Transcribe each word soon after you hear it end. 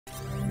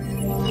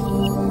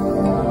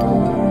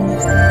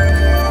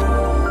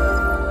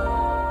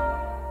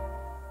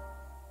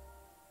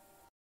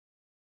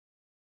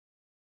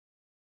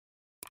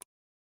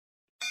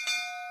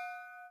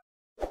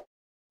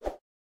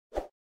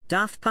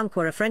Daft Punk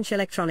were a French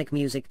electronic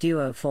music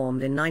duo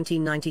formed in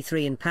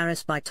 1993 in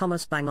Paris by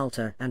Thomas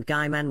Bangalter and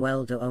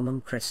Guy-Manuel de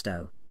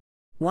Homem-Christo.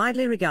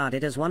 Widely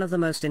regarded as one of the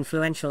most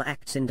influential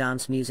acts in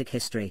dance music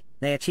history,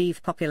 they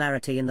achieved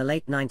popularity in the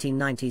late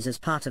 1990s as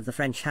part of the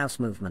French house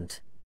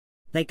movement.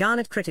 They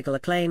garnered critical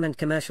acclaim and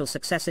commercial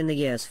success in the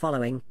years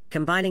following,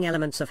 combining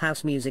elements of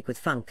house music with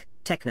funk,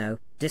 techno,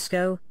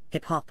 disco,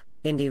 hip-hop,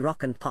 indie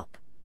rock and pop.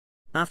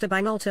 After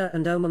Bangalter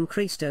and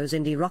Homem-Christo's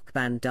indie rock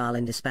band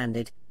Darlin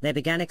disbanded, they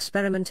began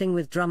experimenting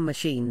with drum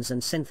machines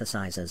and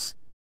synthesizers.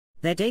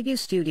 Their debut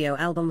studio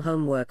album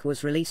Homework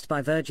was released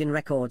by Virgin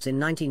Records in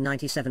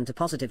 1997 to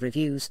positive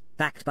reviews,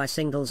 backed by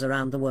singles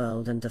Around the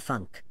World and Da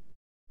Funk.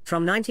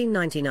 From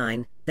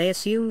 1999, they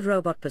assumed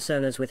robot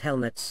personas with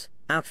helmets,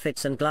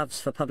 outfits and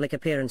gloves for public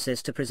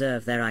appearances to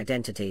preserve their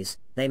identities.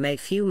 They made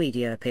few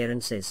media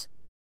appearances.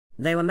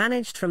 They were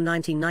managed from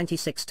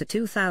 1996 to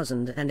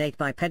 2008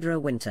 by Pedro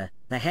Winter,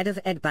 the head of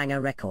Ed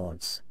Banger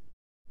Records.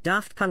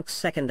 Daft Punk's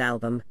second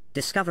album,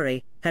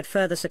 Discovery, had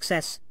further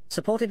success,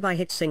 supported by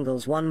hit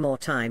singles One More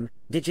Time,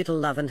 Digital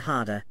Love and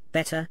Harder,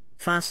 Better,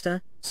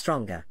 Faster,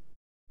 Stronger.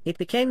 It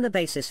became the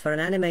basis for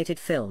an animated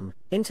film,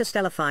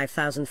 Interstellar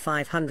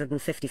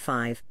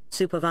 5555,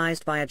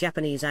 supervised by a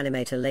Japanese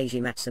animator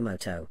Leiji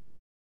Matsumoto.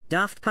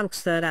 Daft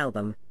Punk's third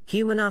album,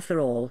 Human After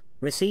All,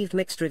 received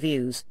mixed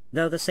reviews,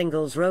 though the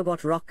singles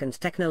Robot Rock and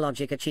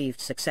Technologic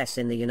achieved success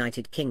in the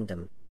United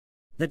Kingdom.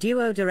 The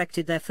duo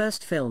directed their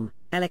first film,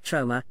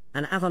 Electroma,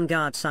 an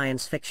avant-garde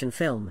science fiction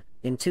film,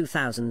 in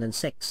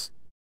 2006.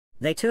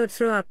 They toured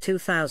throughout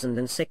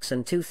 2006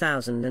 and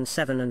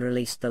 2007 and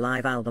released the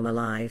live album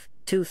Alive,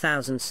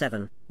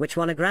 2007, which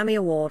won a Grammy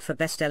Award for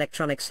Best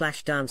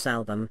Electronic/Dance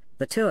Album.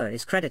 The tour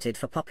is credited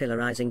for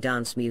popularizing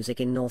dance music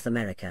in North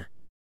America.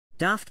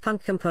 Daft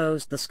Punk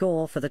composed the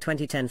score for the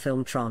 2010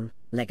 film Tron: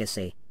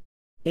 Legacy.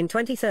 In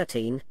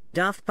 2013,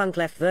 Daft Punk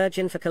left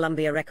Virgin for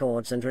Columbia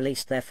Records and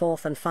released their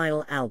fourth and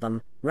final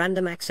album,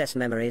 Random Access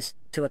Memories,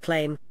 to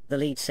acclaim. The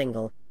lead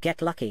single,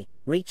 Get Lucky,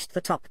 reached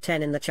the top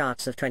 10 in the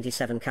charts of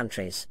 27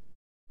 countries.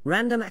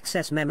 Random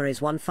Access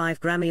Memories won 5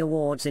 Grammy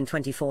Awards in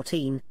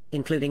 2014,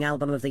 including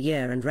Album of the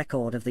Year and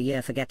Record of the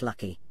Year for Get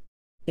Lucky.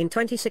 In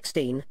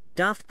 2016,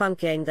 Daft Punk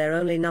gained their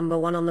only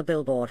 #1 on the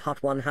Billboard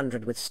Hot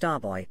 100 with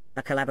Starboy,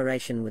 a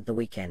collaboration with The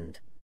Weeknd.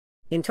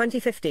 In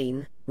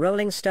 2015,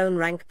 Rolling Stone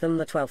ranked them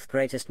the 12th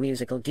greatest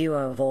musical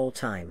duo of all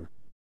time.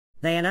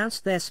 They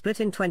announced their split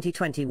in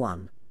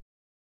 2021.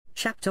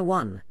 Chapter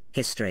 1,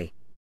 History.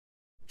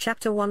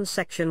 Chapter 1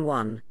 Section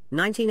 1,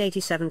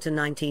 1987 to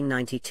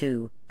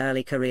 1992,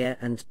 Early Career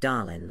and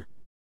Darlin.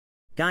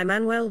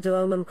 Guy-Manuel de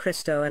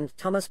Homem-Christo and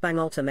Thomas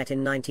Bangalter met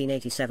in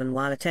 1987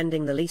 while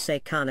attending the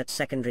Lycée Carnot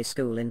Secondary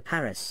School in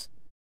Paris.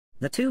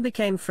 The two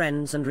became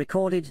friends and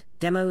recorded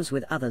demos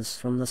with others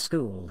from the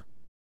school.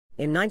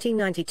 In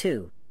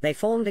 1992, they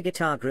formed a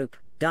guitar group,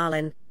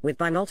 Darlin, with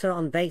Bangalter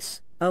on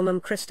bass,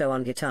 Homem-Christo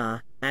on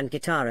guitar, and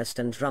guitarist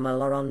and drummer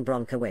Laurent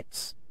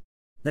Bronkowitz.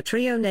 The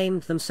trio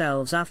named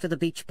themselves after the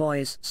Beach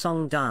Boys'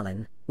 song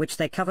Darlin, which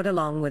they covered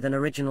along with an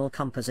original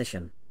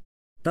composition.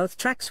 Both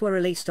tracks were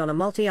released on a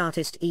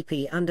multi-artist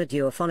EP under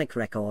Duophonic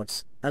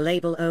Records, a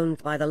label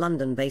owned by the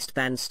London-based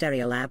band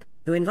Stereolab,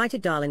 who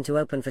invited Darlin to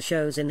open for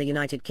shows in the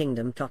United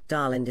Kingdom.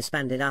 Darlin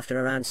disbanded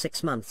after around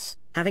 6 months,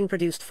 having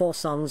produced 4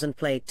 songs and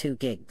played 2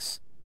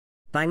 gigs.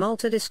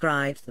 Bangalter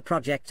described the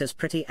project as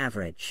pretty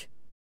average.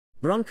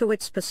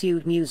 Bronkowitz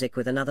pursued music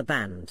with another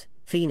band,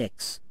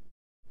 Phoenix.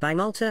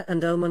 Bangalter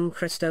and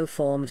Homem-Christo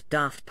formed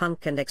Daft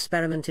Punk and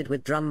experimented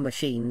with drum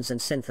machines and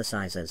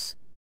synthesizers.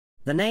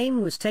 The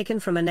name was taken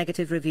from a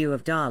negative review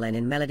of Darlin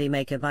in Melody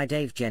Maker by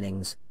Dave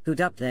Jennings, who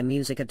dubbed their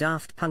music a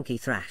daft punky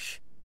thrash.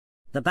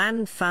 The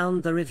band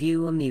found the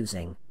review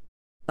amusing.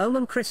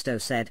 Homem-Christo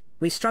said,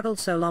 "We struggled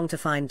so long to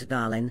find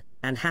Darlin,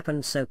 and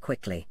happened so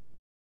quickly."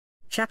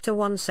 Chapter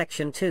 1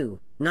 Section 2,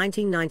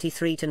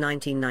 1993 to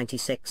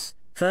 1996,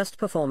 First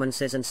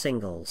Performances and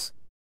Singles.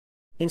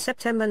 In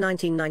September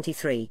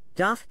 1993,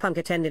 Daft Punk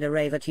attended a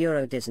rave at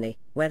Euro Disney,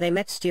 where they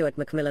met Stuart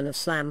McMillan of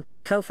Slam,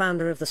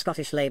 co-founder of the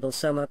Scottish label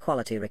Soma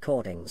Quality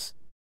Recordings.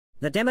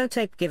 The demo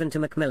tape given to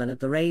McMillan at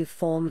the rave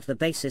formed the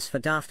basis for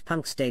Daft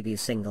Punk's debut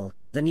single,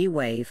 The New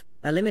Wave,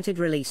 a limited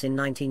release in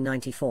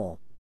 1994.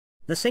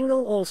 The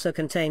single also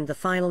contained the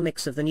final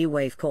mix of The New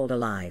Wave called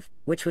Alive,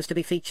 which was to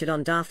be featured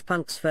on Daft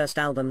Punk's first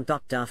album.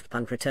 Daft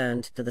Punk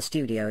returned to the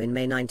studio in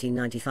May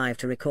 1995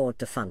 to record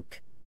Da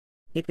Funk.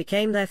 It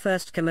became their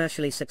first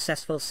commercially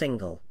successful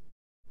single.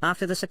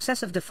 After the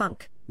success of Da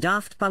Funk,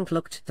 Daft Punk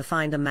looked to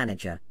find a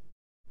manager.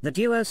 The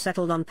duo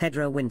settled on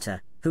Pedro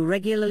Winter, who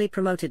regularly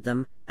promoted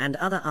them, and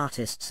other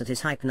artists at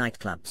his hype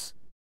nightclubs.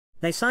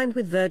 They signed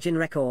with Virgin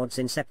Records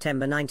in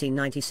September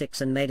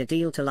 1996 and made a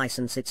deal to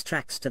license its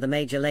tracks to the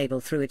major label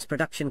through its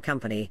production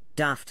company,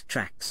 Daft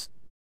Tracks.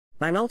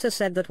 Bangalter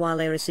said that while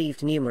they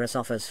received numerous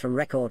offers from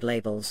record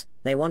labels,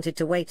 they wanted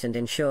to wait and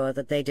ensure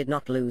that they did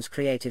not lose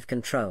creative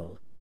control.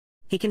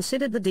 He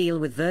considered the deal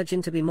with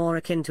Virgin to be more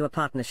akin to a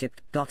partnership.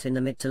 In the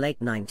mid to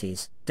late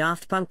 90s,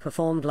 Daft Punk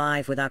performed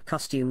live without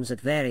costumes at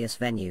various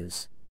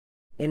venues.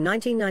 In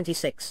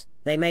 1996,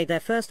 they made their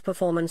first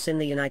performance in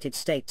the United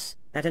States,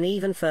 at an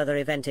even further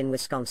event in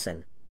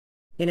Wisconsin.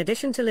 In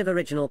addition to live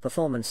original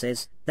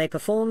performances, they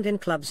performed in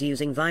clubs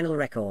using vinyl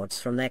records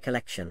from their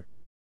collection.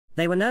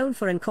 They were known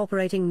for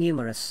incorporating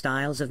numerous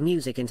styles of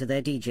music into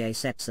their DJ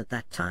sets at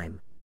that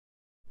time.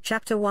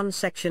 Chapter 1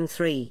 Section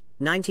 3,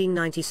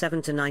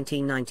 1997 to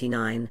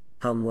 1999,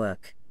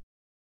 Homework.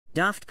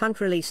 Daft Punk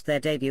released their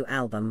debut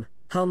album,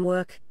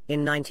 Homework,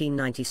 in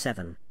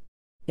 1997.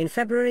 In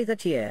February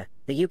that year,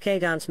 the UK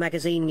dance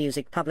magazine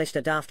Music published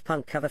a Daft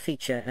Punk cover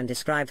feature and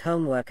described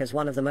Homework as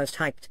one of the most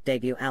hyped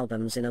debut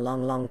albums in a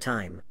long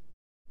time.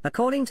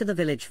 According to the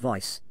Village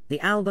Voice, the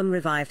album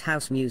revived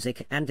house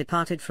music and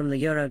departed from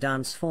the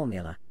Eurodance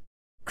formula.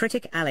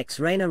 Critic Alex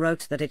Rayner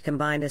wrote that it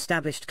combined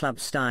established club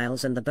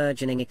styles and the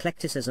burgeoning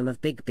eclecticism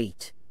of big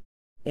beat.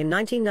 In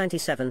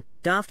 1997,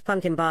 Daft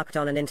Punk embarked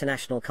on an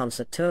international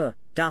concert tour,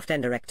 Daft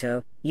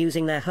Directo,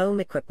 using their home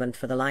equipment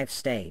for the live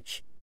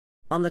stage.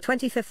 On the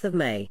 25th of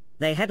May,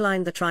 they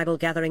headlined the Tribal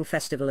Gathering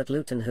Festival at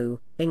Luton Hoo,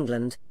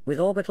 England, with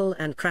Orbital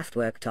and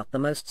Kraftwerk. The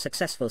most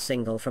successful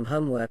single from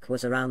Homework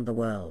was Around the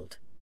World.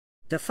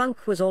 Da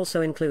Funk was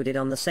also included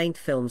on the Saint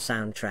film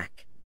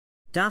soundtrack.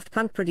 Daft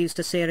Punk produced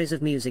a series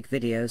of music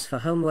videos for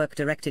Homework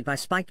directed by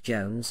Spike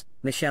Jonze,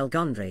 Michel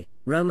Gondry,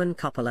 Roman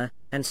Coppola,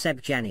 and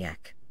Seb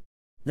Janiak.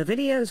 The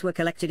videos were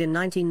collected in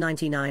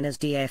 1999 as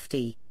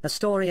DAFT, a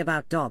story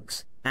about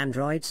dogs,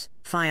 androids,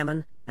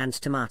 firemen, and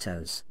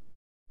tomatoes.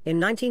 In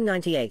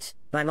 1998,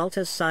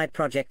 Bangalter's side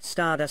project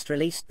Stardust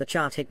released the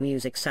chart hit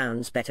Music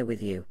Sounds Better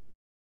With You.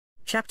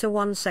 Chapter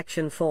 1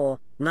 Section 4,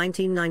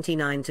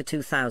 1999 to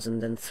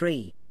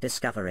 2003,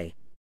 Discovery.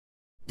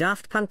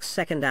 Daft Punk's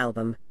second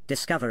album,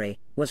 Discovery,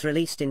 was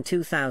released in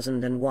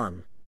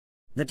 2001.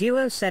 The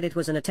duo said it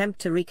was an attempt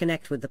to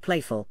reconnect with the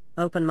playful,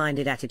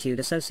 open-minded attitude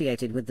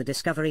associated with the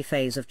discovery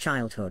phase of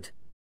childhood.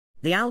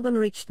 The album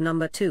reached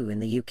number 2 in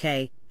the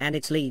UK, and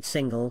its lead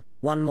single,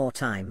 One More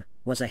Time,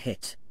 was a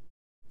hit.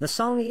 The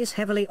song is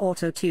heavily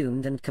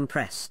auto-tuned and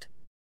compressed.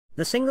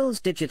 The singles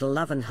Digital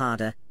Love and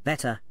Harder,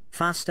 Better,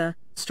 Faster,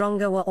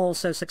 Stronger were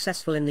also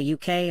successful in the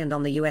UK and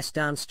on the US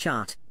dance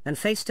chart, and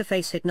Face to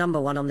Face hit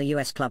number 1 on the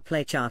US club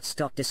play charts.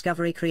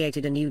 Discovery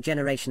created a new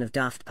generation of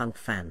Daft Punk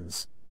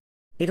fans.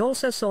 It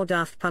also saw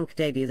Daft Punk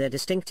debut their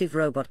distinctive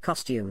robot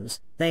costumes.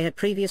 They had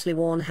previously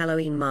worn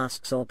Halloween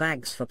masks or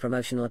bags for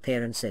promotional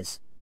appearances.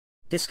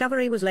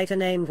 Discovery was later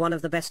named one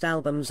of the best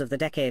albums of the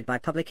decade by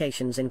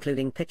publications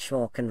including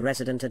Pitchfork and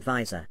Resident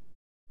Advisor.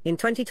 In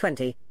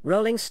 2020,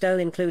 Rolling Stone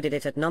included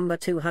it at number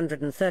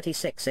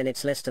 236 in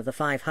its list of the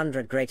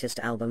 500 greatest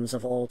albums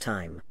of all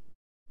time.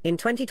 In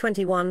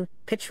 2021,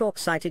 Pitchfork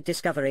cited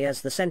Discovery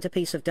as the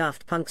centerpiece of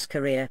Daft Punk's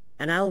career,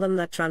 an album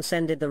that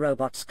transcended the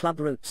Robots' club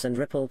roots and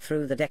rippled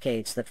through the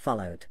decades that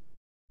followed.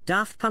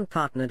 Daft Punk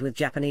partnered with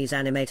Japanese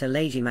animator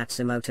Leiji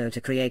Matsumoto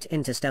to create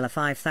Interstellar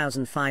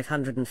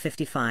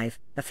 5555,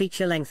 a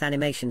feature-length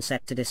animation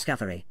set to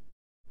Discovery.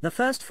 The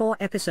first 4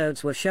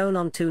 episodes were shown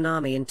on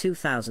Toonami in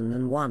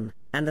 2001,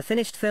 and the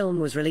finished film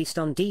was released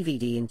on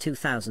DVD in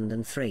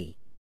 2003.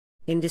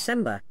 In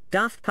December,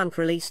 Daft Punk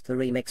released the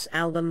remix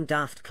album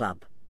Daft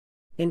Club.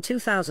 In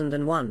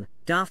 2001,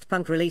 Daft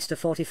Punk released a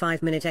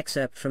 45-minute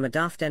excerpt from a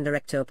Daft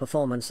Directo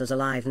performance as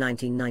Alive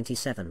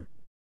 1997.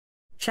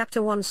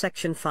 Chapter 1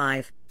 Section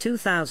 5,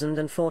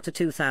 2004 to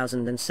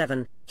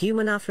 2007,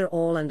 Human After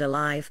All and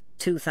Alive,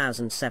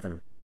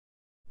 2007.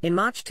 In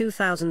March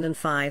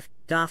 2005,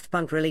 Daft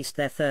Punk released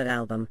their third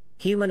album,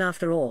 Human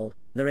After All,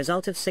 the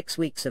result of 6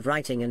 weeks of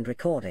writing and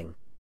recording.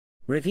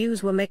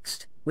 Reviews were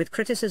mixed, with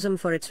criticism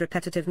for its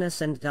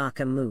repetitiveness and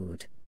darker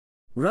mood.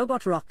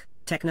 Robot Rock,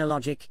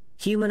 Technologic,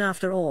 Human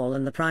After All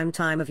and The Prime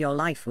Time of Your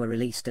Life were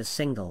released as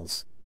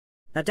singles.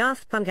 A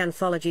Daft Punk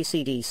Anthology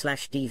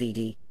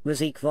CD/DVD,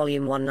 Musique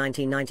Volume 1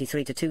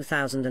 1993 to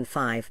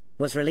 2005,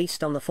 was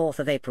released on the 4th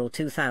of April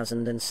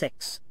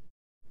 2006.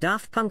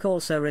 Daft Punk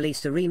also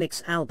released a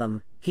remix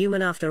album,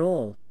 Human After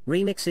All,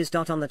 Remixes.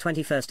 On the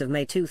 21st of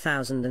May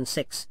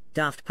 2006,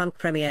 Daft Punk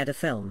premiered a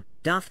film,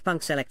 Daft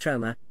Punk's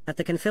Electroma, at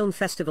the Cannes Film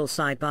Festival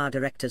Sidebar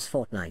Directors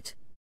Fortnight.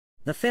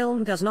 The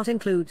film does not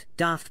include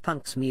Daft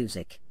Punk's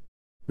music.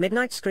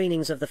 Midnight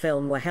screenings of the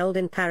film were held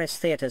in Paris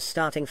theaters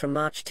starting from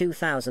March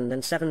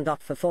 2007.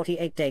 For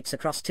 48 dates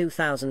across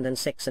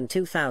 2006 and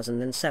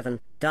 2007,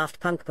 Daft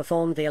Punk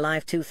performed the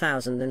Alive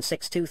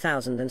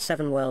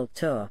 2006-2007 World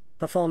Tour,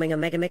 performing a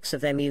megamix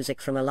of their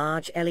music from a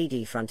large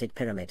LED-fronted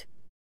pyramid.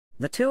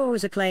 The tour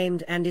was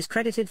acclaimed and is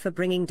credited for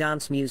bringing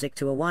dance music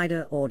to a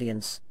wider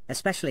audience,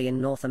 especially in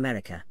North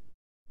America.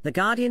 The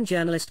Guardian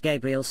journalist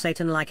Gabriel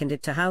Satan likened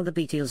it to how the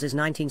Beatles'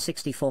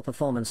 1964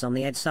 performance on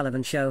The Ed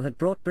Sullivan Show had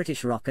brought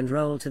British rock and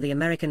roll to the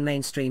American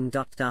mainstream.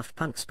 Daft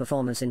Punk's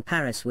performance in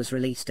Paris was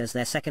released as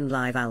their second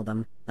live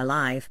album,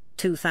 Alive,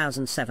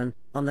 2007,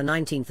 on the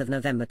 19th of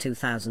November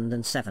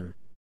 2007.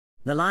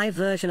 The live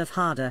version of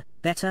Harder,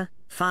 Better,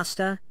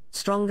 Faster,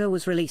 Stronger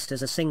was released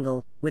as a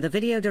single, with a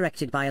video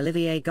directed by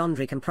Olivier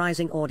Gondry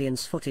comprising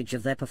audience footage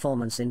of their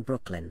performance in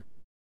Brooklyn.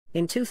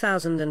 In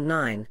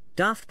 2009,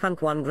 Daft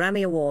Punk won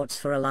Grammy Awards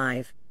for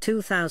Alive,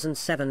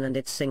 2007 and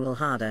its single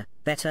Harder,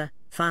 Better,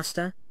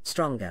 Faster,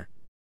 Stronger.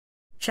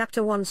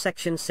 Chapter 1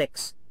 Section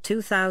 6,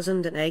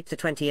 2008 to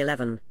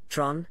 2011,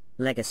 Tron,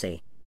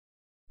 Legacy.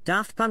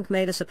 Daft Punk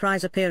made a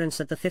surprise appearance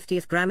at the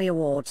 50th Grammy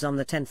Awards on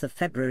the 10th of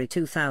February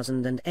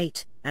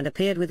 2008, and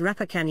appeared with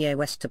rapper Kanye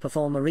West to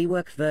perform a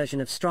reworked version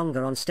of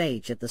Stronger on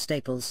stage at the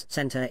Staples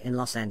Center in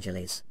Los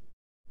Angeles.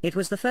 It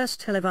was the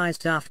first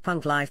televised Daft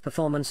Punk live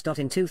performance.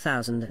 In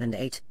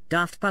 2008,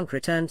 Daft Punk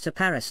returned to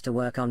Paris to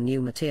work on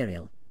new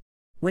material.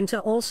 Winter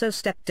also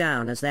stepped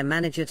down as their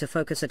manager to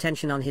focus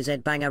attention on his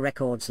Ed Banger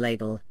Records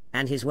label,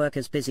 and his work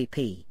as Busy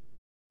P.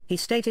 He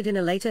stated in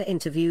a later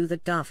interview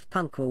that Daft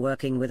Punk were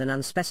working with an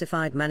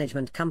unspecified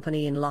management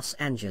company in Los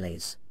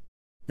Angeles.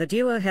 The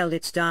duo held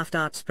its Daft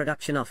Arts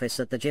production office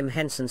at the Jim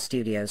Henson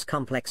Studios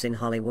complex in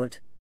Hollywood.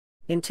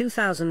 In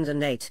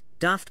 2008,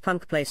 Daft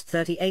Punk placed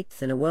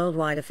 38th in a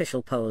worldwide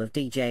official poll of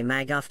DJ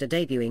Mag after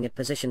debuting at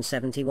position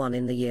 71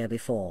 in the year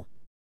before.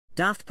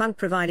 Daft Punk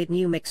provided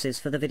new mixes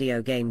for the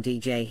video game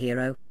DJ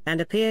Hero,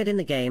 and appeared in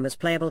the game as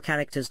playable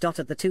characters.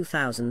 At the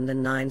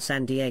 2009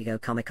 San Diego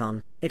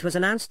Comic-Con, it was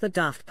announced that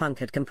Daft Punk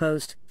had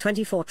composed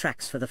 24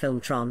 tracks for the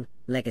film Tron,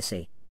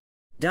 Legacy.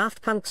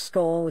 Daft Punk's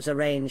score was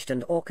arranged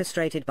and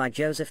orchestrated by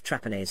Joseph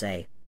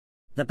Trapanese.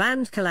 The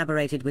band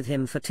collaborated with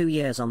him for 2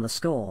 years on the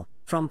score,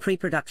 from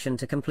pre-production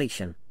to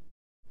completion.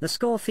 The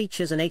score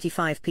features an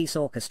 85-piece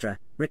orchestra,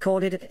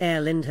 recorded at Air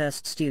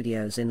Lyndhurst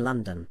Studios in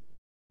London.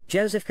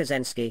 Joseph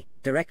Kosinski,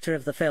 director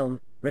of the film,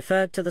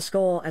 referred to the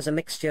score as a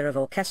mixture of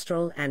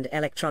orchestral and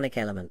electronic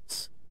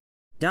elements.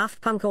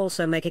 Daft Punk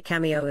also make a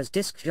cameo as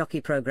disc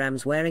jockey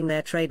programs wearing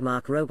their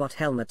trademark robot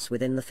helmets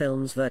within the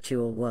film's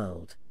virtual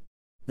world.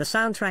 The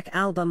soundtrack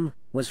album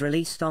was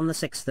released on the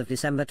 6th of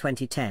December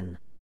 2010.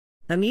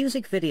 A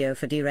music video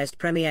for Derezed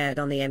premiered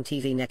on the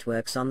MTV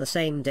networks on the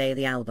same day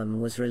the album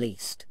was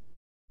released.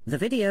 The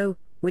video,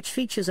 which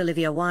features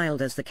Olivia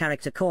Wilde as the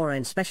character Cora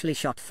in specially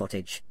shot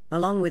footage,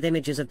 along with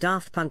images of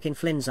Daft Punk in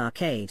Flynn's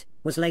arcade,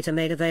 was later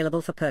made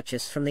available for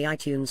purchase from the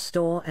iTunes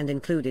Store and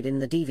included in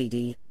the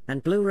DVD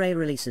and Blu-ray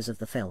releases of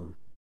the film.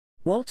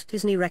 Walt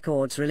Disney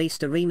Records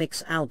released a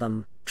remix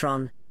album,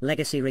 Tron,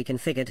 Legacy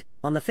Reconfigured,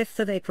 on the 5th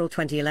of April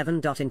 2011.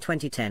 In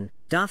 2010,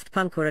 Daft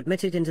Punk were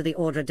admitted into the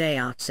Ordre des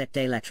Arts et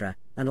des Lettres,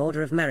 an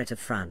Order of Merit of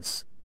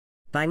France.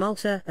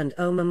 Bangalter and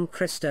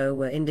Homem-Christo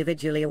were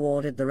individually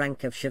awarded the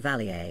rank of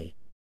Chevalier.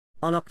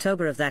 On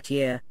October of that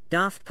year,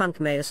 Daft Punk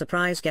made a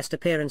surprise guest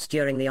appearance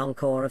during the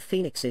encore of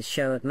Phoenix's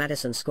show at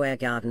Madison Square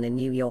Garden in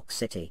New York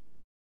City.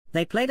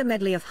 They played a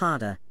medley of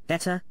Harder,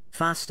 Better,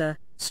 Faster,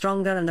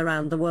 Stronger and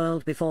Around the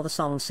World before the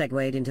song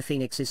segued into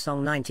Phoenix's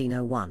song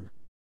 1901.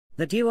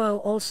 The duo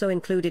also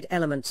included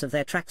elements of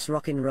their tracks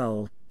Rockin'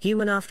 Roll,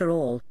 Human After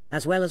All,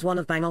 as well as one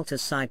of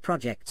Bangalter's side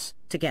projects,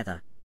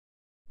 Together.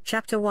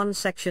 Chapter 1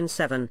 Section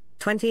 7,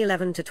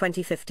 2011 to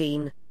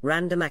 2015,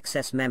 Random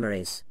Access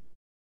Memories.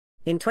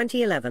 In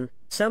 2011,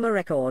 Soma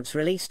Records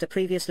released a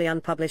previously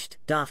unpublished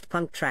Daft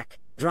Punk track,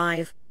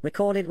 Drive,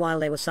 recorded while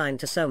they were signed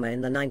to Soma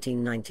in the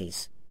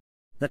 1990s.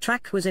 The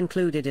track was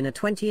included in a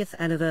 20th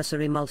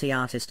anniversary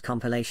multi-artist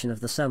compilation of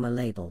the Soma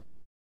label.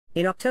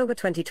 In October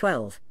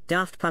 2012,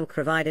 Daft Punk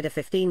provided a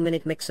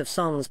 15-minute mix of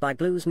songs by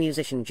blues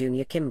musician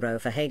Junior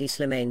Kimbrough for Hedy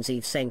Slimane's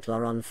Yves Saint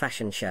Laurent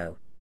fashion show.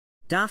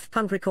 Daft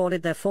Punk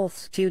recorded their 4th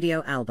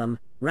studio album,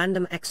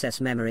 Random Access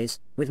Memories,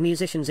 with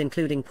musicians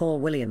including Paul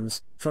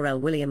Williams,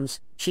 Pharrell Williams,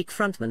 Chic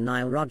frontman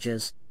Nile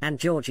Rodgers, and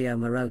Giorgio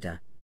Moroder.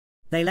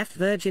 They left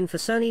Virgin for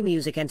Sony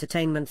Music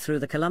Entertainment through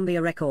the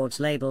Columbia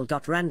Records label.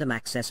 Random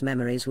Access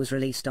Memories was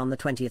released on the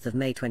 20th of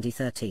May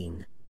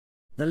 2013.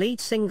 The lead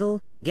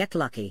single, Get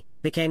Lucky,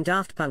 became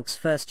Daft Punk's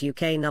first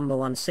UK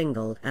 #1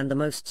 single and the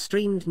most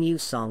streamed new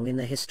song in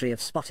the history of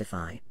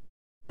Spotify.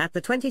 At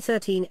the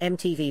 2013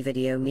 MTV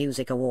Video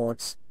Music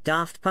Awards,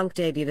 Daft Punk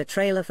debuted a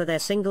trailer for their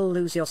single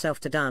Lose Yourself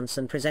to Dance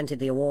and presented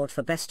the award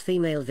for Best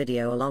Female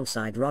Video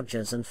alongside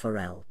Rodgers and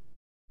Pharrell.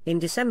 In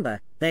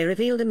December, they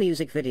revealed a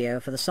music video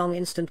for the song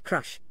Instant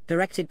Crush,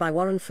 directed by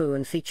Warren Fu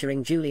and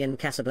featuring Julian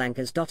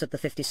Casablancas. At the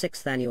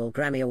 56th Annual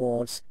Grammy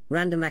Awards,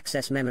 Random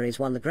Access Memories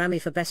won the Grammy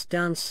for Best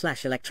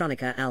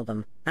Dance/Electronica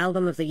Album,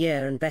 Album of the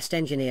Year and Best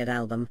Engineered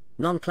Album,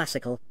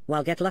 Non-Classical,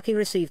 while Get Lucky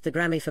received the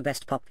Grammy for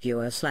Best Pop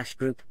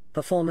Duo/Group,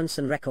 Performance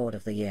and Record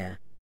of the Year.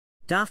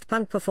 Daft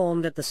Punk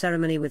performed at the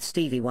ceremony with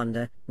Stevie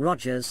Wonder,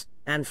 Rodgers,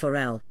 and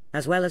Pharrell,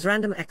 as well as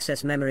Random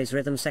Access Memories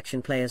rhythm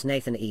section players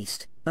Nathan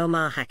East,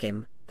 Omar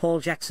Hakim, Paul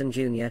Jackson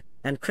Jr.,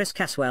 and Chris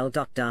Caswell.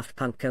 Daft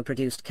Punk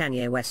co-produced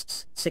Kanye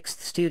West's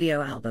 6th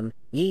studio album,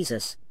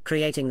 Yeezus,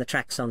 creating the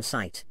tracks on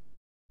site.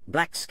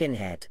 Black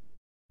Skinhead,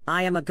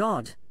 I Am a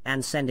God,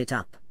 and Send It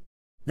Up.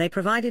 They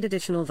provided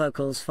additional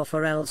vocals for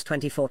Pharrell's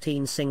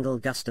 2014 single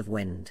Gust of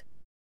Wind.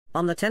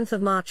 On the 10th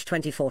of March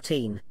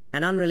 2014,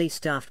 an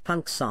unreleased Daft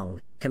Punk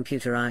song,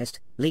 Computerized,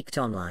 leaked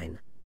online.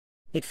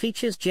 It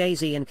features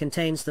Jay-Z and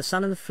contains the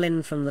son of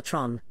Flynn from the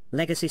Tron,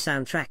 Legacy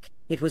soundtrack.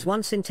 It was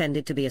once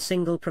intended to be a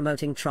single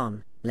promoting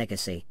Tron,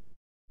 Legacy.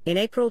 In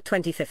April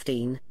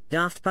 2015,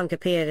 Daft Punk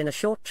appeared in a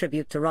short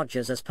tribute to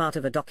Rodgers as part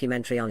of a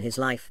documentary on his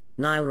life,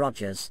 Nile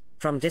Rodgers,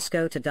 From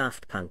Disco to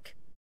Daft Punk.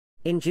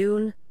 In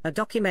June, a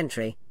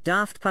documentary,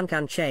 Daft Punk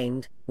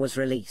Unchained, was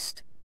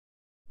released.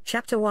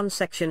 Chapter 1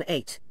 Section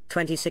 8,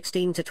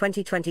 2016 to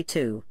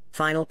 2022,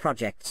 final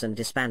projects and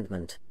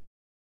disbandment.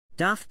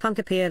 Daft Punk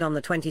appeared on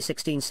the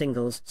 2016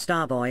 singles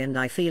Starboy and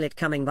I Feel It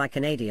Coming by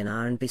Canadian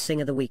R&B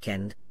singer The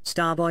Weeknd.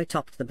 Starboy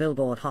topped the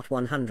Billboard Hot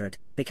 100,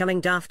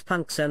 becoming Daft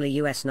Punk's only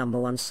US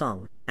 #1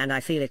 song, and I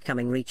Feel It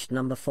Coming reached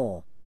number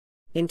 4.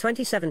 In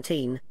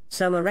 2017,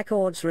 Soma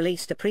Records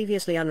released a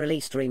previously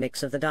unreleased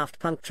remix of the Daft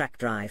Punk track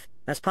Drive,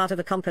 as part of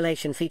a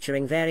compilation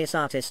featuring various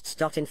artists.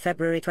 In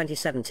February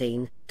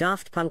 2017,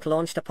 Daft Punk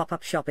launched a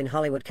pop-up shop in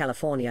Hollywood,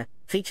 California,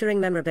 featuring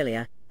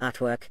memorabilia,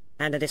 artwork,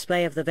 and a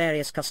display of the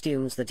various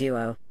costumes the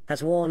duo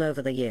has worn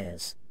over the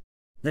years.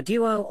 The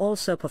duo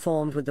also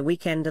performed with The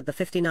Weeknd at the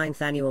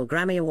 59th Annual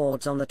Grammy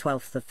Awards on the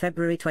 12th of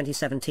February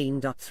 2017.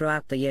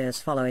 Throughout the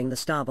years following the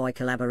Starboy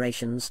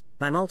collaborations,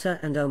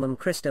 Bangalter and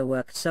Homem-Christo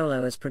worked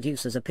solo as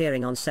producers,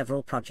 appearing on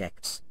several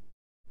projects.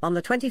 On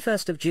the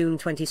 21st of June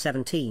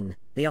 2017,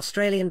 the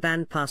Australian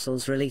band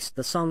Parcels released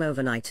the song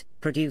Overnight,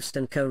 produced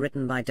and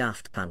co-written by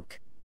Daft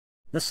Punk.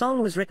 The song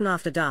was written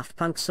after Daft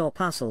Punk saw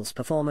Parcels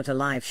perform at a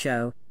live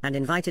show, and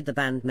invited the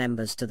band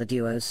members to the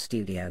duo's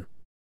studio.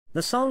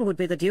 The song would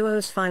be the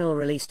duo's final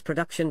released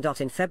production.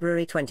 In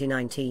February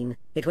 2019,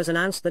 it was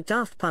announced that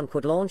Daft Punk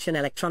would launch an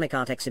electronic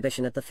art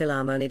exhibition at the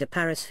Philharmonie de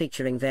Paris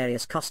featuring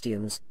various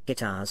costumes,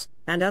 guitars,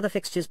 and other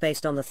fixtures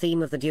based on the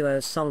theme of the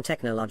duo's song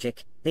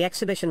Technologic. The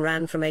exhibition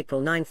ran from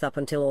April 9th up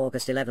until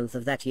August 11th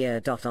of that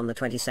year. On the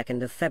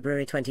 22nd of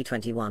February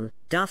 2021,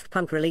 Daft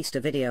Punk released a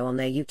video on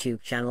their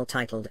YouTube channel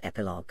titled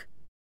Epilogue.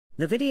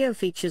 The video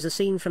features a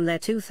scene from their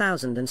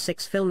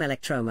 2006 film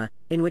Electroma,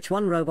 in which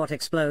one robot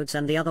explodes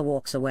and the other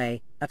walks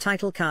away. A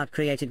title card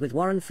created with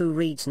Warren Fu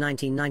reads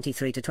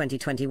 1993 to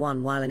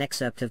 2021, while an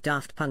excerpt of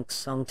Daft Punk's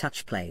song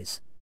Touch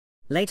plays.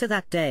 Later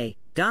that day,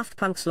 Daft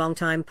Punk's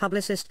longtime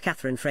publicist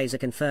Catherine Fraser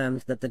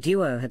confirmed that the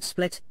duo had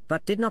split,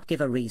 but did not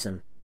give a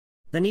reason.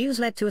 The news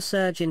led to a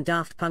surge in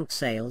Daft Punk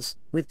sales,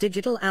 with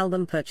digital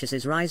album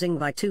purchases rising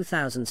by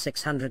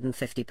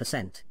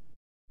 2,650%.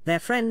 Their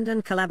friend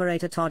and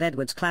collaborator Todd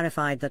Edwards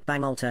clarified that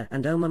Bangalter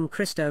and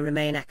Homem-Christo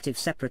remain active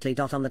separately.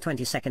 On the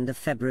 22nd of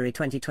February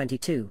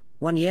 2022,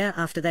 1 year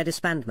after their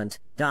disbandment,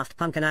 Daft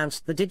Punk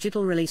announced the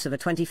digital release of a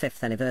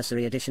 25th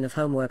anniversary edition of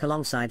Homework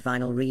alongside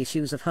vinyl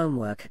reissues of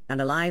Homework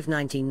and Alive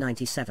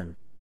 1997.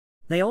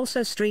 They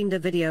also streamed a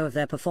video of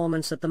their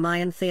performance at the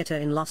Mayan Theatre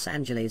in Los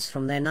Angeles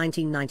from their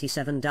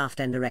 1997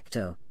 Daft en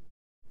Directo.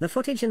 The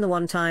footage in the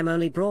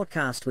one-time-only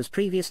broadcast was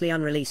previously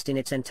unreleased in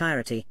its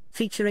entirety,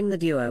 featuring the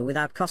duo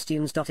without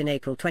costumes. In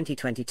April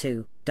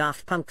 2022,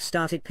 Daft Punk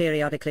started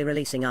periodically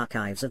releasing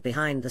archives of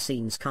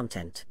behind-the-scenes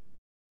content.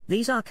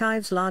 These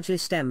archives largely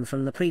stem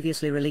from the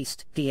previously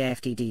released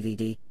DAFT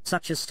DVD,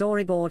 such as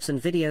storyboards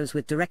and videos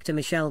with director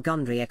Michel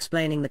Gondry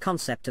explaining the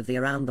concept of the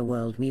Around the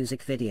World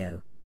music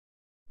video.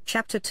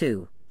 Chapter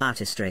 2,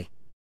 Artistry.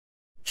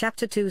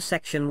 Chapter 2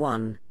 Section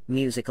 1,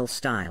 Musical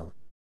Style.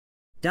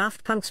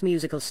 Daft Punk's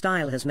musical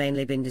style has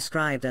mainly been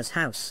described as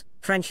house,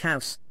 French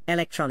house,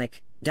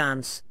 electronic,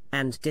 dance,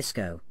 and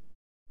disco.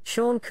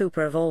 Sean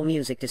Cooper of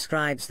AllMusic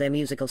describes their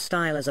musical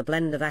style as a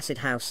blend of acid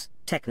house,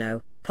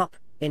 techno, pop,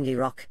 indie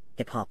rock,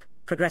 hip-hop,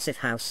 progressive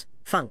house,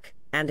 funk,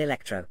 and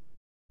electro.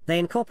 They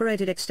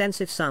incorporated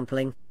extensive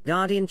sampling.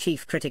 Guardian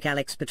chief critic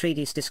Alex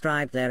Petridis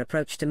described their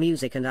approach to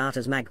music and art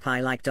as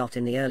magpie-like.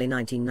 In the early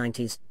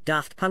 1990s,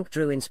 Daft Punk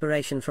drew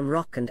inspiration from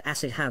rock and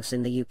acid house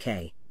in the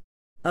UK.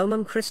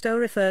 Homem-Christo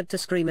referred to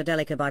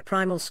Screamadelica by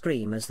Primal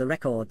Scream as the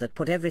record that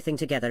put everything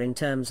together in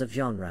terms of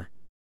genre.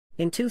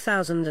 In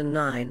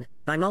 2009,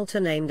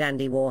 Bangalter named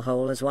Andy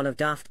Warhol as one of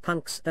Daft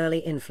Punk's early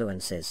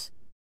influences.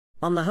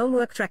 On the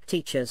Homework track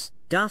Teachers,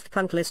 Daft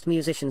Punk list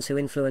musicians who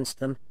influenced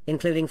them,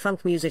 including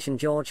funk musician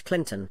George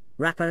Clinton,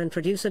 rapper and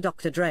producer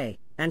Dr. Dre,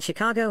 and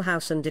Chicago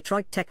house and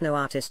Detroit techno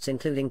artists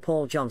including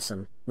Paul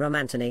Johnson,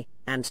 Romantony,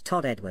 and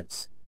Todd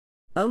Edwards.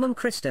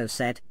 Homem-Christo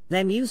said,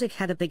 "Their music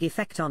had a big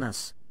effect on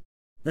us.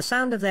 The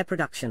sound of their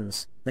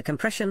productions, the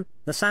compression,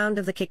 the sound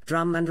of the kick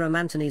drum and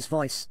Romantony's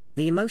voice,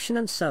 the emotion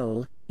and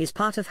soul, is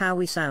part of how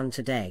we sound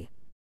today."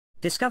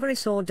 Discovery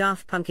saw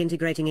Daft Punk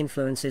integrating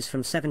influences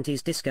from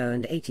 70s disco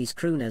and 80s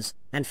crooners,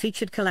 and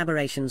featured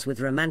collaborations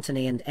with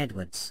Romantony and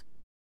Edwards.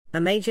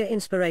 A major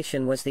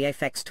inspiration was the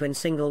Aphex Twin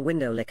single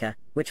Window Licker,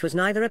 which was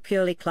neither a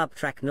purely club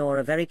track nor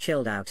a very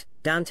chilled-out,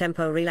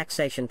 down-tempo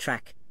relaxation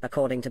track,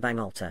 according to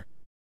Bangalter.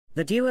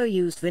 The duo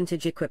used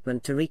vintage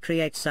equipment to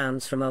recreate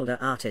sounds from older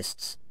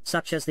artists,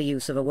 such as the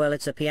use of a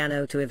Wurlitzer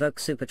piano to evoke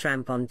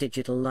Supertramp on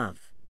Digital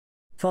Love.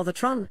 For the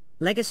Tron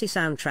Legacy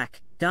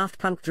soundtrack, Daft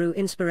Punk drew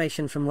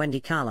inspiration from Wendy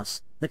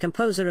Carlos, the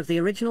composer of the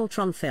original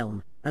Tron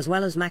film, as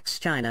well as Max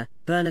Steiner,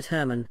 Bernard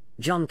Herrmann,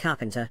 John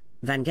Carpenter,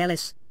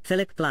 Vangelis,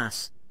 Philip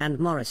Glass, and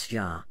Maurice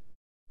Jarre.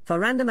 For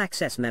Random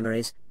Access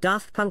Memories,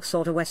 Daft Punk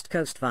sought a West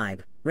Coast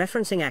vibe,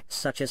 referencing acts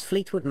such as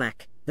Fleetwood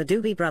Mac, the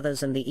Doobie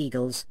Brothers and the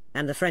Eagles,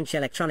 and the French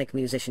electronic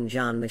musician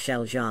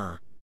Jean-Michel Jarre.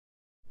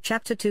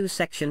 Chapter 2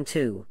 Section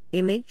 2,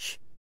 Image.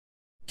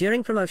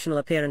 During promotional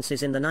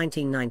appearances in the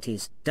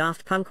 1990s,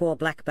 Daft Punk wore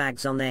black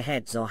bags on their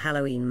heads or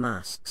Halloween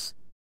masks.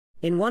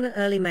 In one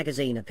early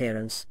magazine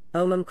appearance,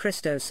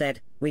 Homem-Christo said,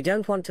 "We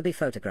don't want to be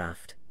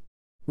photographed.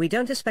 We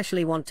don't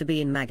especially want to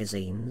be in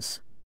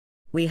magazines.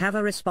 We have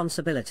a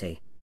responsibility.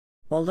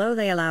 Although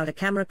they allowed a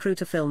camera crew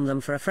to film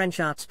them for a French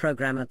arts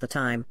program at the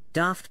time,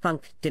 Daft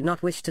Punk did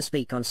not wish to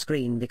speak on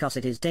screen because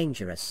it is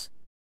dangerous.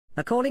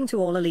 According to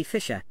Orla Lee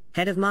Fisher,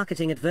 head of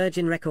marketing at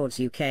Virgin Records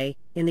UK,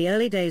 in the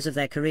early days of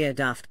their career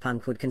Daft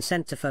Punk would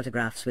consent to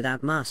photographs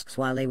without masks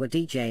while they were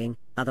DJing,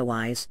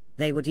 otherwise,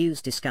 they would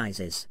use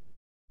disguises.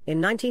 In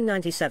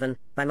 1997,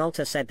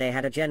 Bangalter said they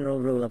had a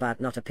general rule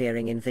about not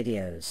appearing in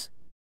videos.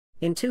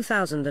 In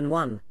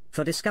 2001,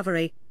 for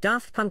Discovery,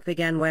 Daft Punk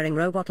began wearing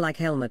robot-like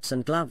helmets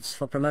and gloves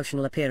for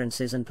promotional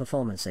appearances and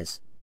performances.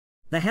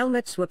 The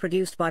helmets were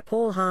produced by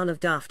Paul Hahn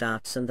of Daft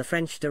Arts and the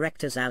French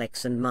directors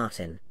Alex and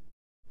Martin.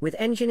 With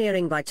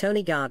engineering by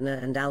Tony Gardner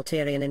and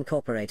Alterian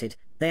Incorporated,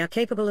 they are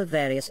capable of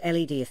various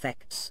LED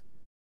effects.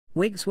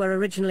 Wigs were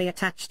originally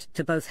attached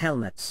to both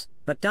helmets,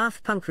 but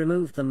Daft Punk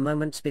removed them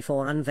moments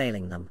before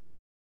unveiling them.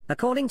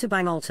 According to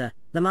Bangalter,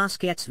 the mask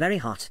gets very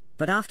hot,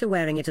 but after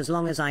wearing it as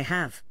long as I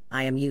have,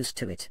 I am used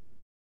to it.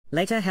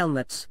 Later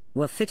helmets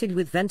were fitted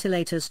with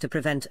ventilators to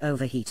prevent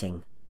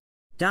overheating.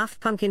 Daft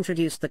Punk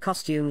introduced the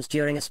costumes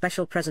during a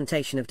special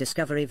presentation of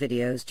Discovery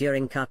videos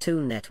during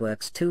Cartoon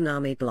Network's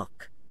Toonami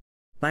block.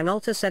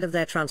 Bangalter said of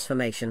their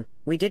transformation,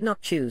 "We did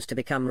not choose to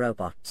become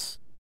robots.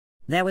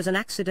 There was an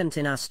accident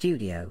in our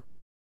studio.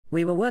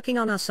 We were working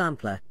on our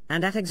sampler,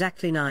 and at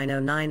exactly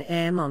 9:09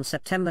 am on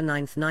September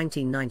 9,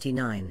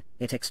 1999,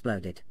 it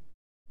exploded.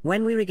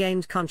 When we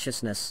regained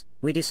consciousness,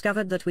 we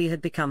discovered that we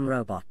had become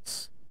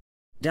robots."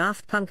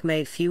 Daft Punk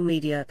made few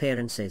media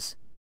appearances.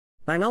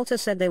 Bangalter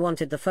said they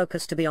wanted the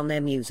focus to be on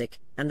their music,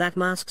 and that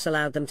masks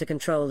allowed them to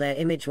control their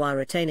image while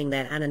retaining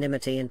their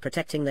anonymity and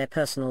protecting their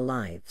personal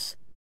lives.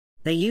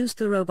 They used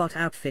the robot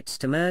outfits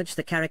to merge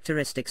the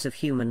characteristics of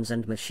humans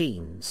and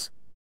machines.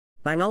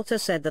 Bangalter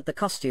said that the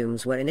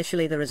costumes were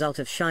initially the result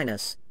of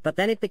shyness, but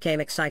then it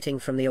became exciting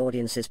from the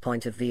audience's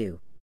point of view.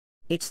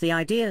 It's the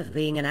idea of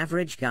being an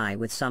average guy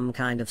with some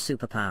kind of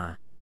superpower.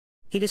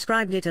 He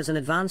described it as an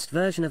advanced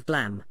version of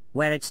glam,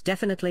 where it's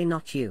definitely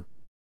not you.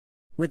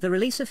 With the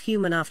release of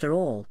Human After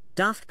All,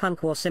 Daft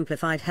Punk wore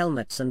simplified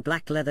helmets and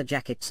black leather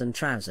jackets and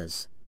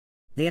trousers.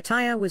 The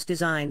attire was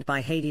designed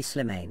by Hedy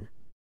Slimane.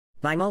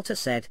 Bangalter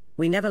said,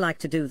 "We never like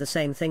to do the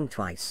same thing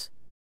twice.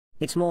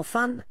 It's more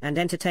fun and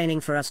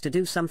entertaining for us to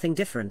do something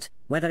different,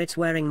 whether it's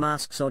wearing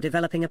masks or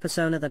developing a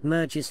persona that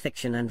merges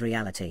fiction and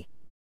reality.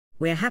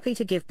 We're happy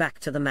to give back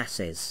to the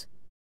masses."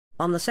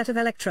 On the set of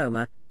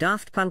Electroma,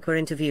 Daft Punk were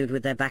interviewed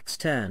with their backs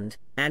turned,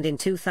 and in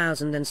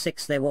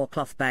 2006 they wore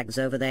cloth bags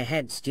over their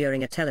heads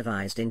during a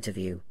televised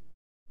interview.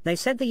 They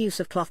said the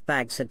use of cloth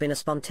bags had been a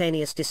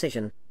spontaneous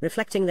decision,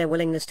 reflecting their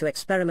willingness to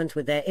experiment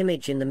with their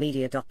image in the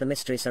media. The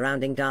mystery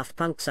surrounding Daft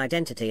Punk's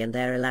identity and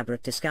their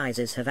elaborate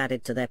disguises have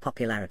added to their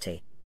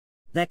popularity.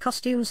 Their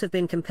costumes have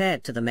been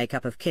compared to the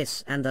makeup of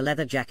Kiss and the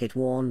leather jacket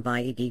worn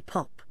by Iggy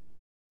Pop.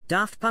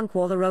 Daft Punk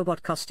wore the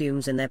robot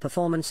costumes in their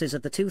performances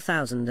at the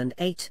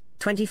 2008,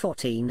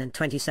 2014 and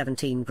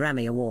 2017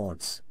 Grammy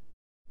Awards.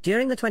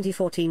 During the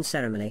 2014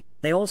 ceremony,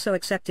 they also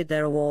accepted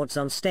their awards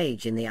on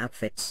stage in the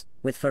outfits,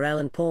 with Pharrell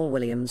and Paul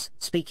Williams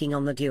speaking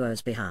on the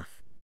duo's behalf.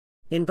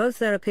 In both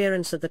their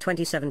appearance at the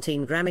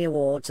 2017 Grammy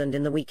Awards and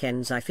in The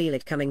Weeknd's I Feel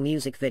It Coming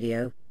music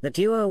video, the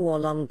duo wore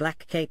long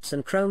black capes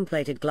and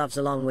chrome-plated gloves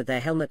along with their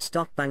helmets.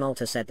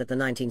 Bangalter said that the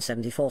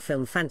 1974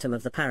 film Phantom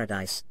of the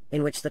Paradise,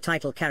 in which the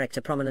title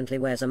character prominently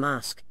wears a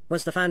mask,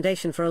 was the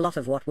foundation for a lot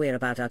of what we're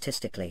about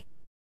artistically.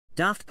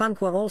 Daft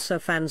Punk were also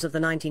fans of the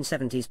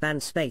 1970s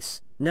band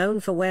Space, known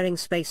for wearing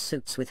space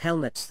suits with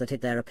helmets that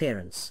hid their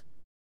appearance.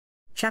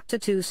 Chapter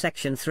 2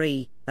 Section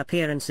 3,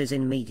 Appearances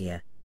in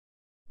Media.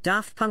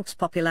 Daft Punk's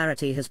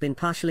popularity has been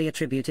partially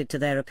attributed to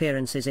their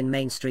appearances in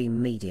mainstream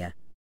media.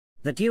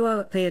 The duo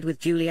appeared with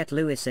Juliette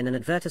Lewis in an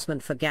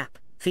advertisement for Gap,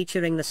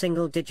 featuring the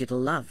single Digital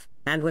Love,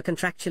 and were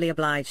contractually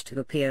obliged to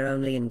appear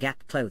only in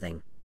Gap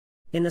clothing.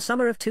 In the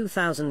summer of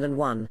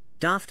 2001,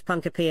 Daft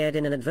Punk appeared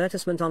in an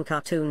advertisement on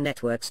Cartoon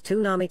Network's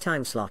Toonami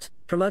timeslot,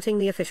 promoting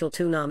the official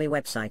Toonami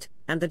website,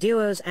 and the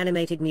duo's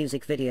animated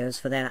music videos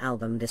for their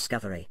album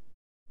Discovery.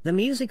 The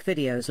music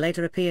videos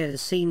later appeared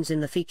as scenes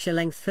in the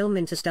feature-length film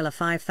Interstellar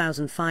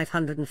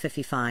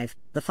 5555,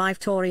 the 5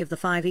 Tauri of the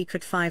 5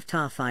 Ekrit 5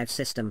 TAR 5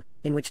 system,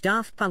 in which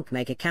Daft Punk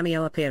make a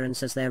cameo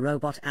appearance as their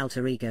robot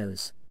alter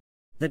egos.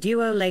 The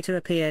duo later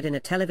appeared in a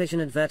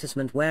television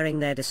advertisement wearing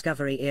their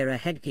Discovery-era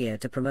headgear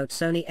to promote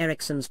Sony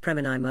Ericsson's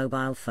Premini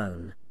mobile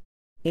phone.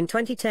 In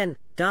 2010,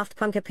 Daft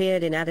Punk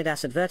appeared in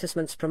Adidas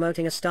advertisements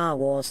promoting a Star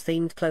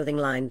Wars-themed clothing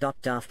line.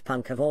 Daft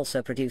Punk have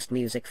also produced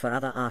music for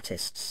other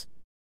artists.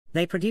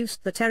 They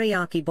produced the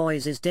Teriyaki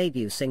Boys'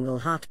 debut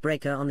single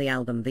Heartbreaker on the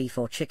album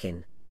Before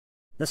Chicken.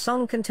 The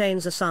song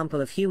contains a sample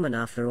of Human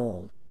After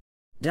All.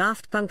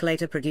 Daft Punk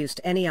later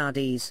produced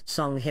NERD's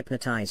song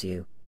Hypnotize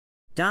You.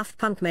 Daft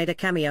Punk made a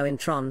cameo in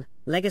Tron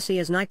Legacy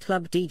as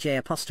nightclub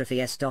DJ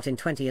 ''S. In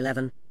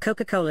 2011,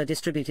 Coca-Cola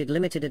distributed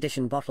limited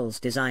edition bottles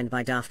designed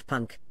by Daft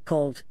Punk,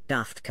 called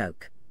Daft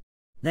Coke.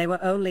 They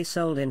were only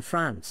sold in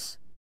France.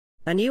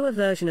 A newer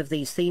version of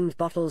these themed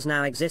bottles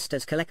now exist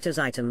as collector's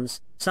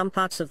items, some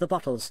parts of the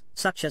bottles,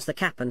 such as the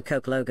cap and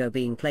Coke logo,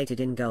 being plated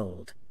in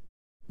gold.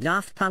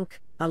 Daft Punk,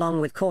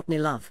 along with Courtney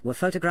Love, were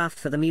photographed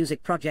for the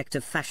music project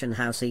of fashion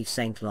house Yves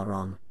Saint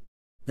Laurent.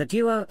 The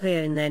duo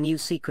appear in their new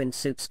sequined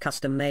suits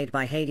custom made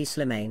by Hedi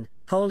Slimane,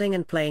 holding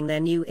and playing their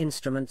new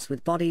instruments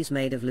with bodies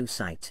made of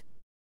lucite.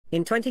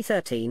 In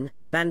 2013,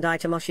 Bandai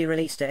Tomoshi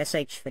released a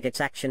SH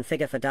Figures action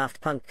figure for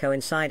Daft Punk,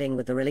 coinciding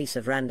with the release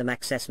of Random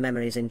Access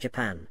Memories in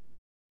Japan.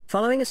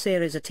 Following a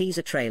series of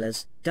teaser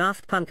trailers,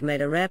 Daft Punk made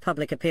a rare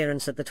public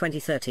appearance at the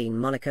 2013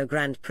 Monaco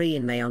Grand Prix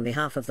in May on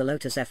behalf of the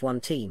Lotus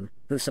F1 team,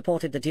 who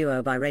supported the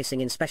duo by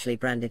racing in specially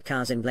branded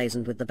cars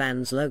emblazoned with the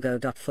band's logo.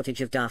 Footage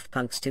of Daft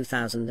Punk's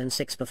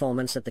 2006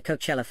 performance at the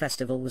Coachella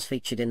Festival was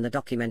featured in the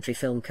documentary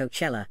film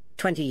Coachella,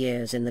 20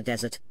 Years in the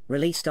Desert,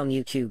 released on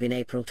YouTube in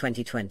April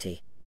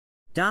 2020.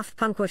 Daft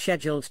Punk were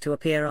scheduled to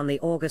appear on the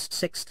August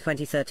 6,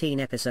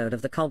 2013 episode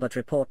of The Colbert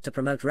Report to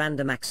promote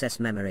Random Access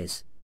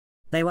Memories.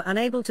 They were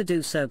unable to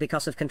do so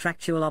because of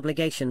contractual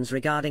obligations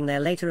regarding their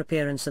later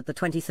appearance at the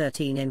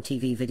 2013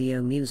 MTV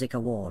Video Music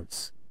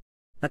Awards.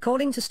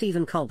 According to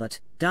Stephen Colbert,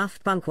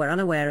 Daft Punk were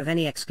unaware of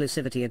any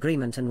exclusivity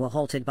agreement and were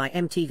halted by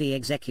MTV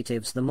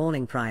executives the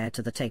morning prior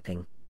to the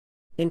taping.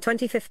 In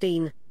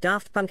 2015,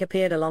 Daft Punk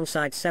appeared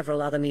alongside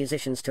several other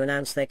musicians to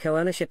announce their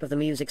co-ownership of the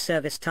music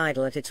service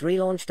Tidal at its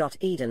relaunch.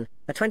 Eden,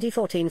 a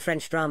 2014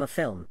 French drama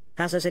film,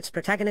 has as its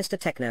protagonist a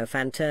techno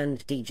fan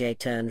turned DJ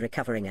turned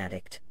recovering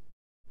addict.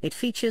 It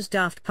features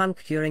Daft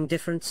Punk during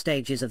different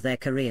stages of their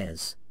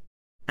careers.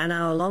 An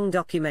hour-long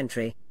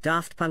documentary,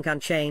 Daft Punk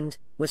Unchained,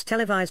 was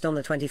televised on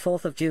the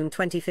 24th of June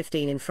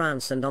 2015 in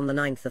France and on the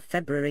 9th of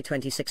February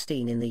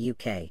 2016 in the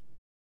UK.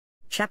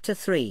 Chapter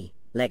 3,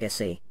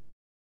 Legacy.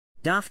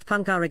 Daft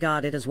Punk are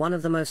regarded as one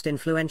of the most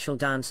influential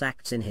dance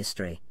acts in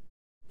history.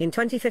 In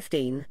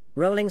 2015,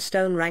 Rolling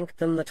Stone ranked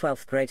them the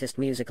 12th greatest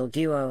musical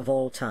duo of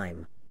all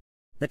time.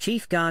 The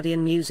chief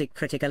Guardian music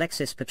critic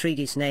Alexis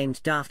Petridis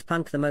named Daft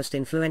Punk the most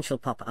influential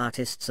pop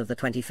artists of the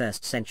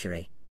 21st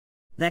century.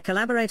 Their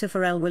collaborator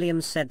Pharrell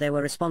Williams said they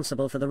were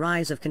responsible for the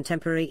rise of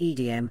contemporary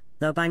EDM,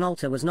 though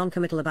Bangalter was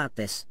non-committal about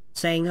this,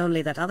 saying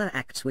only that other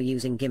acts were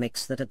using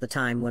gimmicks that at the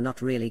time were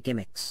not really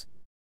gimmicks.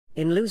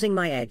 In Losing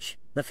My Edge,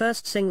 the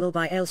first single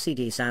by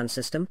LCD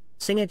Soundsystem,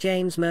 singer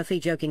James Murphy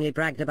jokingly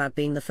bragged about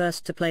being the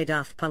first to play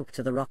Daft Punk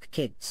to the rock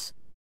kids.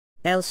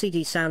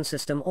 LCD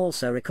Soundsystem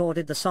also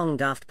recorded the song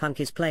Daft Punk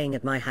Is Playing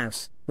at My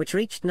House, which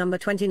reached number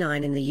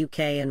 29 in the UK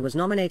and was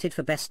nominated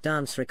for Best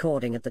Dance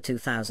Recording at the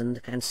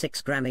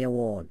 2006 Grammy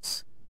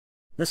Awards.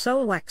 The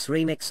Soul Wax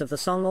remix of the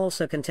song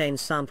also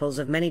contains samples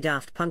of many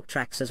Daft Punk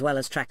tracks as well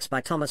as tracks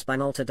by Thomas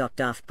Bangalter.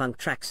 Daft Punk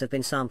tracks have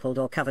been sampled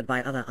or covered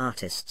by other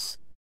artists.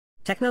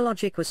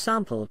 Technologic was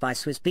sampled by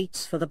Swizz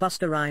Beatz for the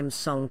Busta Rhymes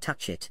song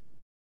Touch It.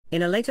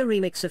 In a later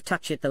remix of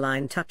Touch It, the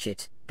line Touch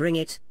It, Bring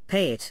It,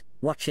 Pay It,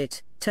 Watch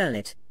It, Turn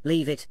It,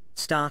 Leave It,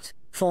 Start,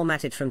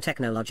 formatted from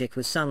Technologic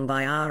was sung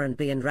by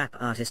R&B and rap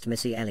artist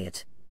Missy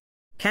Elliott.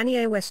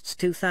 Kanye West's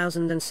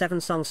 2007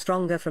 song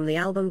Stronger from the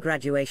album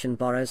Graduation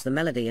borrows the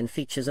melody and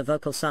features a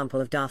vocal sample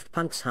of Daft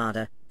Punk's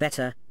Harder,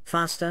 Better,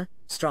 Faster,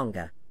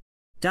 Stronger.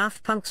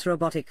 Daft Punk's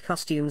robotic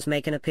costumes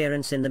make an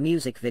appearance in the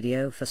music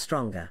video for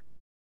Stronger.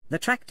 The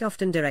track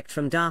Often Direct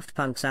from Daft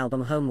Punk's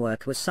album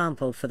Homework was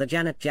sampled for the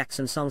Janet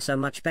Jackson song So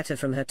Much Better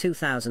from her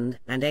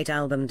 2008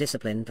 album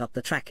Discipline.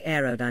 The track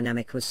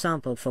Aerodynamic was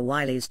sampled for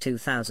Wiley's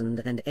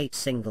 2008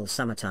 single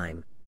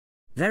Summertime.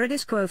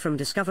 Veridis Quo from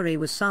Discovery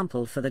was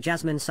sampled for the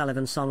Jasmine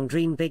Sullivan song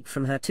Dream Big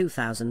from her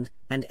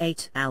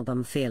 2008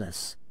 album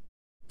Fearless.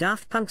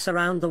 Daft Punk's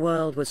Around the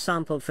World was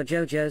sampled for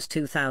JoJo's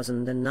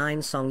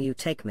 2009 song You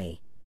Take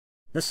Me.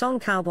 The song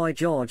Cowboy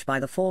George by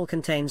The Fall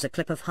contains a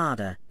clip of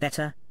Harder,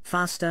 Better,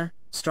 Faster,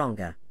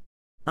 Stronger.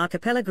 A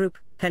cappella group,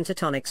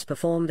 Pentatonix,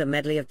 performed a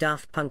medley of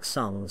Daft Punk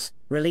songs,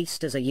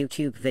 released as a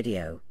YouTube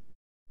video.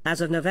 As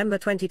of November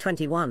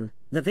 2021,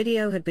 the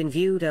video had been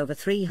viewed over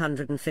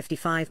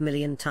 355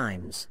 million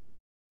times.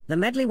 The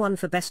medley won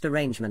for Best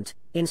Arrangement,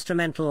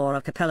 Instrumental or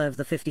A Cappella of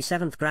the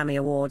 57th Grammy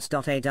Awards.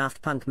 A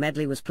Daft Punk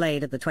medley was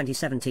played at the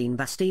 2017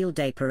 Bastille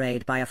Day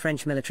Parade by a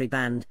French military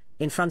band,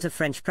 in front of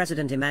French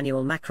President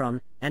Emmanuel Macron,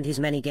 and his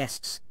many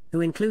guests,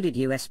 who included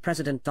US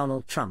President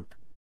Donald Trump.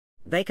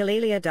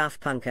 Bakeleleia Daft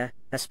Punka,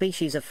 a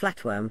species of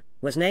flatworm,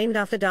 was named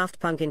after Daft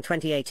Punk in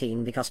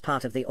 2018 because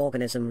part of the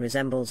organism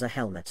resembles a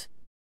helmet.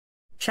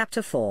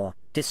 Chapter 4,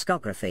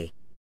 Discography.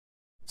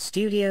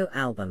 Studio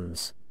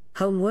Albums.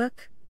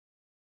 Homework.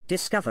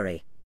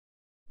 Discovery.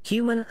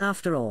 Human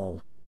After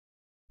All.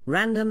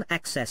 Random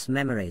Access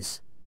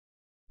Memories.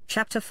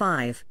 Chapter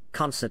 5,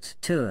 Concert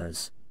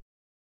Tours.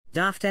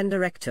 Daft N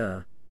Direct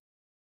Tour.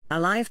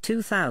 Alive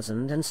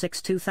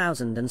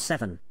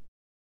 2006-2007.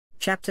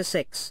 Chapter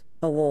 6,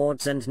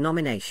 Awards and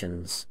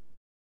Nominations.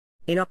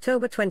 In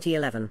October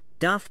 2011,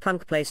 Daft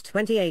Punk placed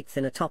 28th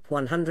in a Top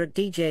 100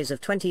 DJs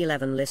of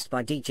 2011 list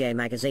by DJ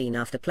Magazine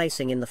after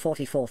placing in the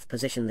 44th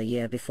position the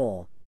year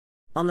before.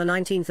 On the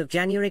 19th of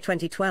January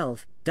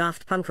 2012,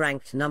 Daft Punk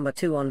ranked number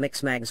 2 on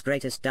Mixmag's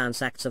Greatest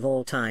Dance Acts of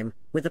All Time,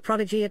 with The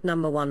Prodigy at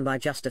number 1 by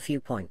just a few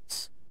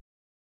points.